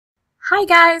Hi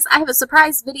guys, I have a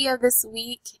surprise video this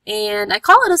week, and I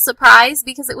call it a surprise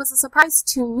because it was a surprise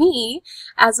to me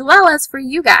as well as for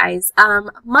you guys.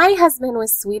 My husband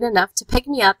was sweet enough to pick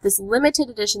me up this limited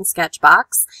edition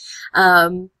sketchbox.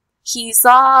 He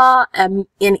saw an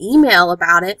email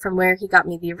about it from where he got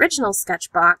me the original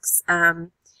sketchbox,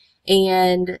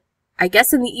 and I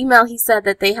guess in the email he said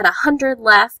that they had 100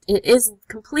 left. It is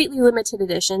completely limited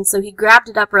edition, so he grabbed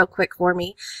it up real quick for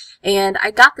me. And I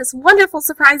got this wonderful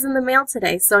surprise in the mail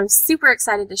today, so I'm super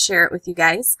excited to share it with you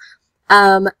guys.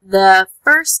 The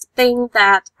first thing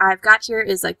that I've got here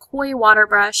is a koi water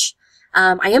brush.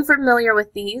 I am familiar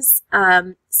with these,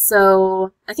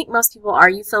 so I think most people are.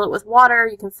 You fill it with water,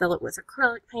 you can fill it with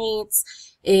acrylic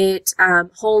paints. It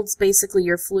holds basically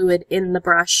your fluid in the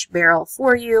brush barrel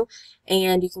for you,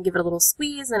 and you can give it a little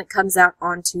squeeze and it comes out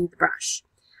onto the brush.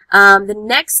 The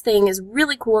next thing is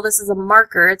really cool. This is a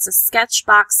marker. It's a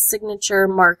Sketchbox signature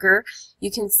marker.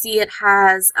 You can see it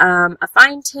has a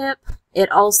fine tip. It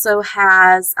also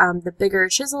has the bigger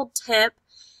chiseled tip.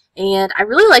 And I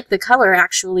really like the color,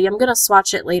 actually. I'm going to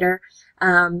swatch it later.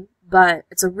 But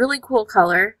it's a really cool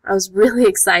color. I was really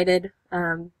excited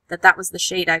that that was the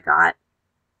shade I got.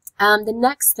 The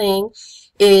next thing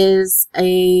is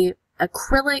a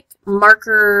acrylic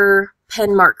marker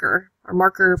pen marker. Or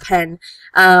marker pen.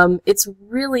 This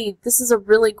is a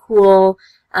really cool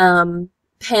pen.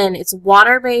 It's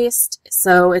water-based,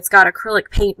 so it's got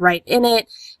acrylic paint right in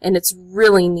it, and it's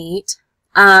really neat.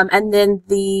 And then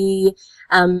the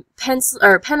pen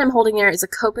I'm holding there is a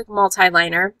Copic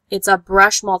multi-liner. It's a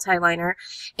brush multi-liner,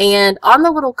 and on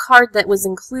the little card that was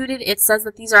included, it says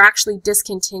that these are actually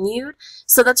discontinued,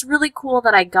 so that's really cool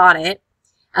that I got it.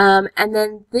 And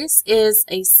then this is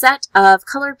a set of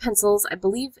colored pencils. I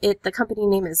believe the company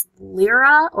name is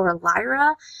Lyra or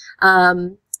Lyra.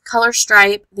 Color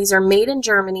stripe. These are made in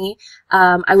Germany.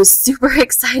 I was super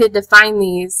excited to find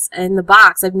these in the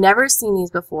box. I've never seen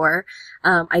these before.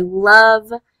 I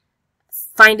love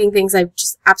finding things I've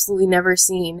just absolutely never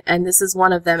seen, and this is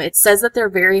one of them. It says that they're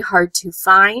very hard to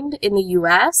find in the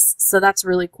US, so that's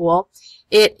really cool.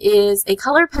 It is a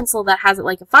colored pencil that has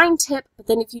like a fine tip, but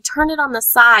then if you turn it on the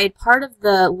side, part of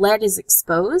the lead is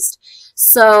exposed,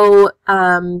 so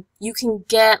you can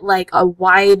get like a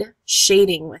wide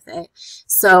shading with it.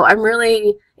 So I'm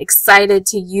really excited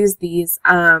to use these.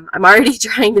 I'm already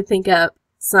trying to think up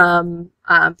some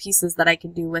pieces that I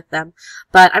can do with them,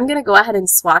 but I'm going to go ahead and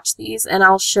swatch these, and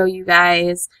I'll show you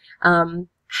guys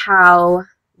how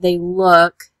they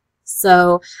look.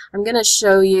 So I'm going to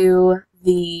show you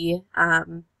the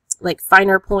like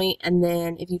finer point, and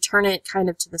then if you turn it kind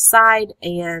of to the side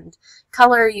and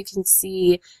color, you can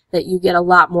see that you get a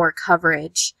lot more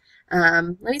coverage.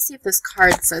 Let me see if this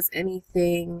card says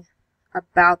anything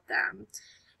about them.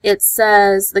 It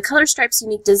says, the color stripe's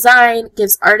unique design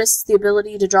gives artists the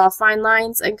ability to draw fine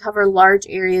lines and cover large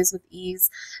areas with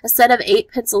ease. A set of 8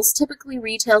 pencils typically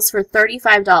retails for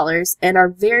 $35 and are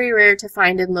very rare to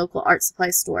find in local art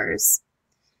supply stores.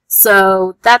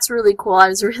 So that's really cool. I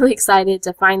was really excited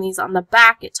to find these. On the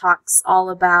back, it talks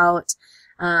all about,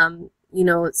 you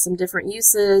know, some different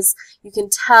uses. You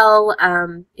can tell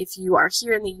if you are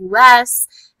here in the US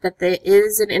that there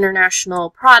is an international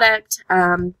product,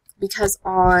 because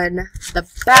on the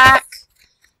back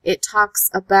it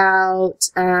talks about,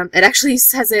 it actually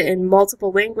says it in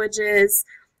multiple languages.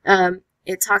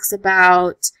 It talks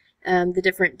about the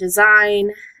different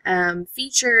design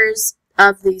features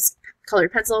of these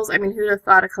colored pencils. I mean, who'd have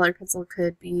thought a colored pencil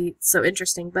could be so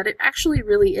interesting, but it actually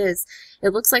really is. It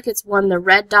looks like it's won the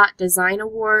Red Dot Design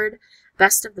Award,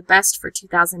 Best of the Best for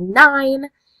 2009.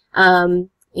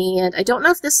 And I don't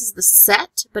know if this is the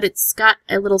set, but it's got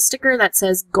a little sticker that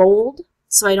says gold,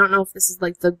 so I don't know if this is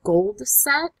like the gold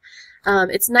set.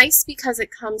 It's nice because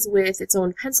it comes with its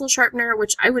own pencil sharpener,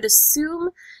 which I would assume,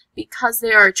 because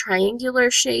they are a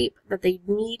triangular shape, that they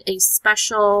need a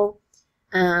special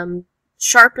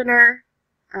sharpener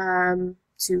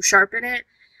to sharpen it.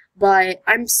 But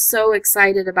I'm so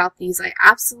excited about these. I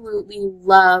absolutely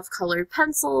love colored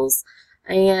pencils,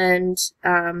 and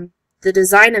the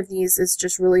design of these is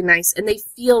just really nice, and they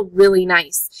feel really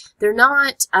nice. They're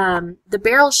not, the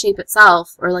barrel shape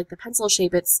itself, or like the pencil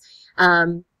shape, it's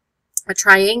a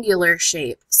triangular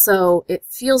shape, so it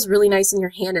feels really nice in your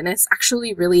hand, and it's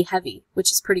actually really heavy,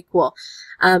 which is pretty cool.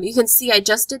 You can see I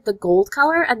just did the gold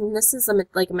color, and then this is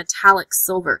like a metallic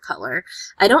silver color.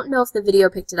 I don't know if the video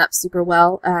picked it up super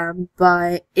well,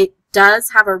 but it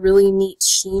does have a really neat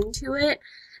sheen to it.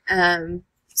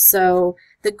 So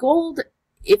the gold,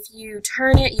 if you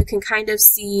turn it, you can kind of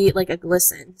see like a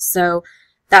glisten. So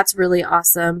that's really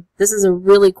awesome. This is a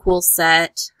really cool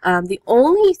set. The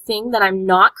only thing that I'm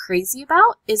not crazy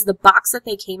about is the box that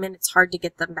they came in. It's hard to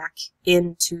get them back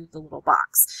into the little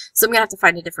box. So I'm going to have to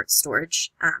find a different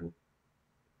storage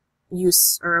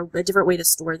use or a different way to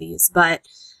store these. But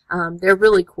they're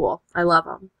really cool. I love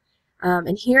them.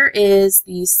 And here is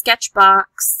the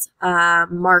Sketchbox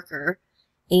marker.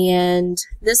 And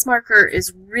this marker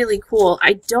is really cool.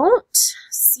 I don't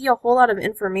see a whole lot of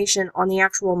information on the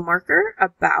actual marker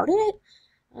about it.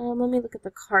 Let me look at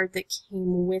the card that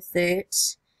came with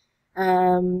it.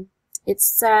 It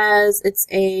says it's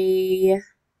a,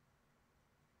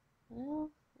 well,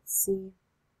 let's see.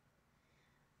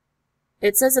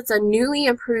 It says it's a newly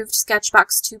improved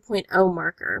Sketchbox 2.0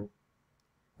 marker.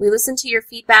 We listened to your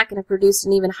feedback and have produced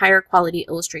an even higher quality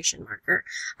illustration marker.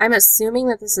 I'm assuming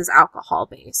that this is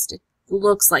alcohol-based. It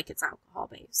looks like it's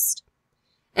alcohol-based.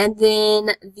 And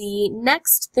then the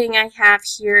next thing I have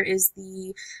here is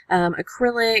the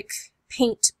acrylic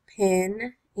paint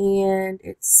pen. And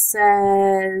it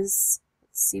says,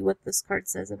 let's see what this card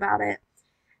says about it.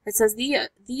 It says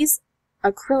these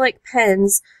acrylic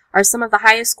pens are some of the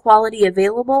highest quality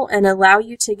available and allow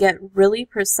you to get really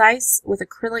precise with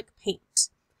acrylic paint.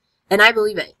 And I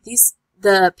believe it.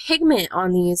 The pigment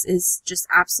on these is just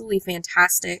absolutely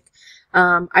fantastic.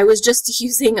 I was just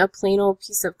using a plain old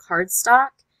piece of cardstock,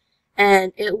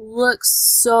 and it looks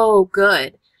so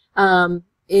good.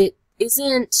 It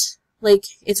isn't, like,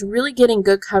 it's really getting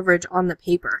good coverage on the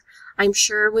paper. I'm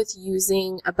sure with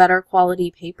using a better quality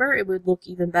paper, it would look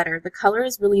even better. The color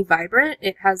is really vibrant.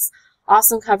 It has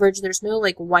awesome coverage. There's no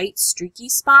like white streaky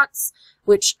spots,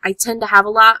 which I tend to have a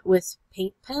lot with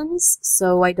paint pens,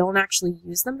 so I don't actually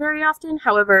use them very often.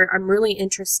 However, I'm really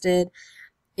interested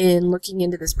in looking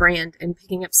into this brand and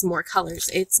picking up some more colors.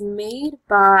 It's made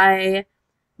by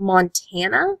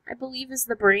Montana, I believe is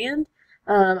the brand.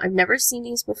 I've never seen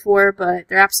these before, but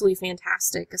they're absolutely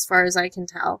fantastic as far as I can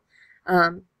tell.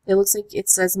 It looks like it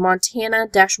says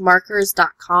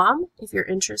montana-markers.com if you're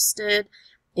interested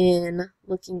in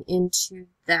looking into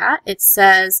that. It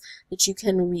says that you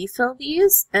can refill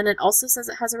these, and it also says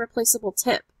it has a replaceable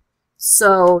tip.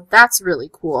 So that's really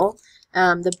cool.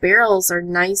 The barrels are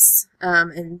nice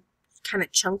and kind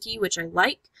of chunky, which I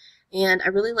like. And I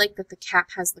really like that the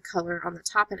cap has the color on the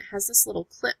top, and it has this little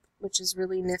clip, which is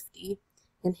really nifty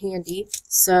and handy.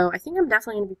 So I think I'm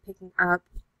definitely going to be picking up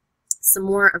some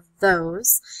more of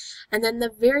those. And then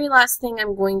the very last thing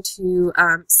I'm going to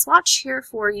swatch here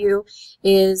for you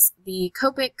is the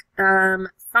Copic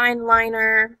fine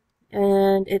liner,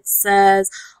 and it says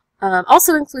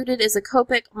also included is a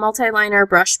Copic multi-liner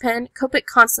brush pen. Copic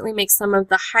constantly makes some of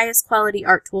the highest quality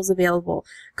art tools available.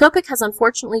 Copic has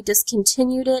unfortunately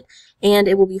discontinued it, and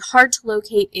it will be hard to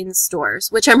locate in stores,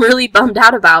 which I'm really bummed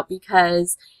out about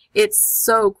because it's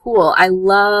so cool. I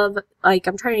love, like,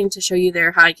 I'm trying to show you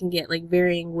there how I can get like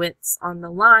varying widths on the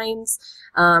lines.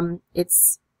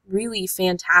 It's really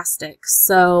fantastic.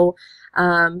 So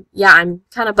yeah, I'm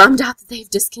kind of bummed out that they've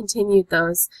discontinued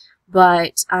those.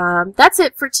 But that's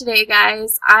it for today,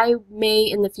 guys. I may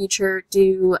in the future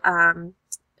do an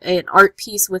art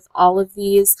piece with all of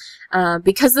these.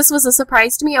 Because this was a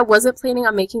surprise to me, I wasn't planning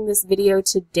on making this video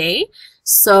today.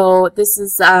 So this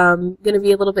is going to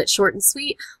be a little bit short and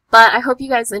sweet. But I hope you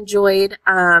guys enjoyed.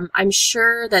 I'm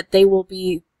sure that they will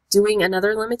be doing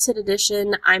another limited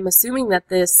edition. I'm assuming that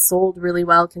this sold really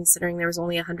well considering there was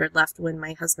only 100 left when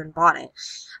my husband bought it.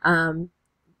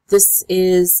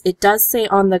 It does say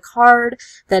on the card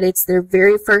that it's their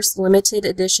very first limited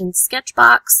edition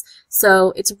sketchbox.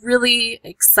 So it's really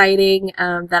exciting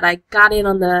that I got in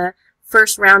on the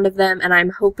first round of them, and I'm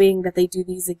hoping that they do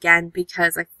these again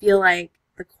because I feel like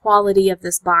the quality of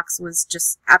this box was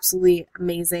just absolutely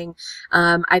amazing.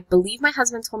 I believe my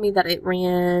husband told me that it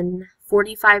ran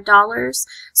 $45,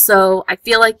 so I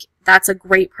feel like that's a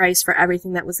great price for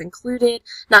everything that was included.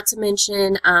 Not to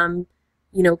mention,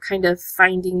 you know, kind of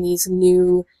finding these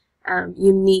new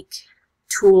unique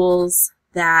tools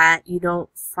that you don't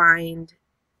find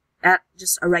at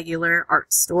just a regular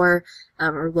art store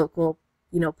or local,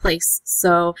 you know, place.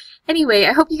 So anyway,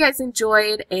 I hope you guys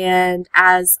enjoyed, and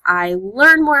as I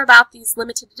learn more about these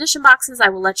limited edition boxes, I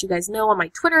will let you guys know on my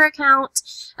Twitter account,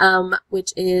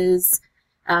 which is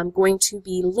going to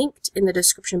be linked in the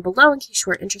description below in case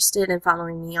you are interested in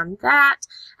following me on that.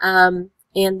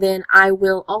 And then I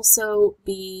will also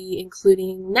be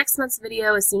including next month's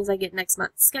video as soon as I get next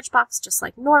month's Sketchbox, just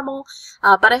like normal.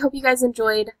 But I hope you guys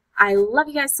enjoyed. I love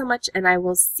you guys so much, and I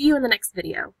will see you in the next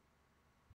video.